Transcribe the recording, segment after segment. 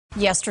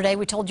Yesterday,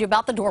 we told you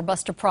about the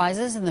doorbuster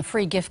prizes and the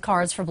free gift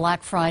cards for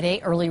Black Friday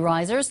early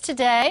risers.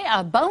 Today,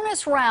 a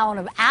bonus round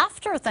of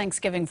after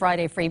Thanksgiving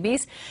Friday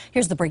freebies.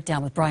 Here's the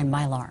breakdown with Brian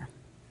Mylar.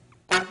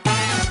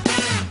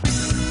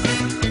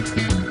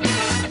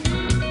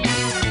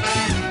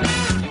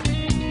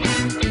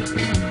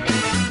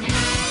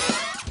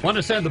 Want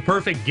to send the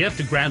perfect gift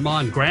to Grandma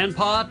and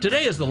Grandpa?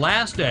 Today is the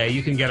last day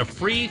you can get a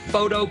free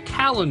photo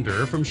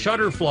calendar from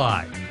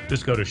Shutterfly.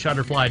 Just go to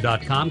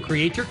Shutterfly.com,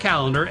 create your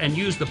calendar, and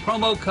use the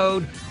promo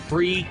code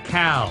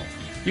FREECAL.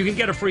 You can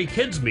get a free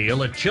kids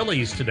meal at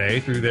Chili's today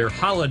through their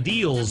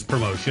Holideals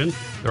promotion.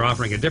 They're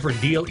offering a different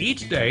deal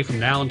each day from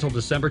now until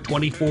December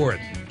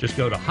 24th. Just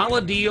go to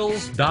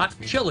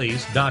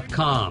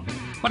holideals.chili's.com.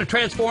 Want to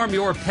transform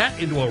your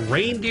pet into a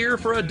reindeer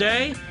for a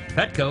day?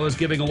 Petco is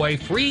giving away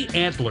free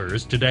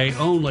antlers today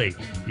only.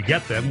 You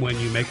get them when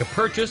you make a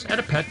purchase at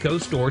a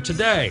Petco store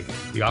today.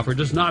 The offer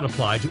does not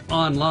apply to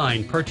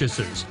online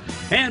purchases.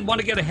 And want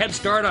to get a head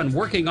start on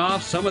working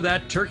off some of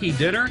that turkey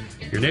dinner?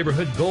 Your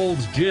neighborhood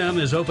Gold's Gym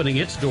is opening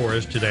its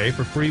doors today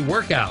for free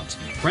workouts.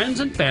 Friends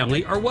and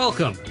family are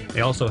welcome.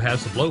 They also have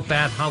some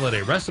low-fat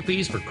holiday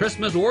recipes for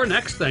Christmas or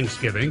next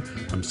Thanksgiving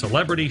from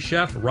celebrity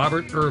chef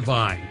Robert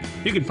Irvine.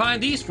 You can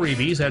find these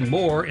freebies and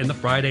more in the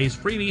Friday's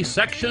freebies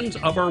sections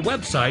of our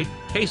website,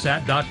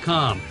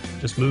 ksat.com.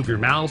 Just move your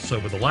mouse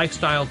over the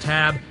Lifestyle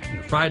tab, and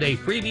the Friday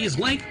freebies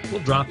link will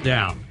drop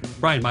down.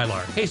 Brian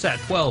Mylar,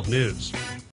 KSAT 12 News.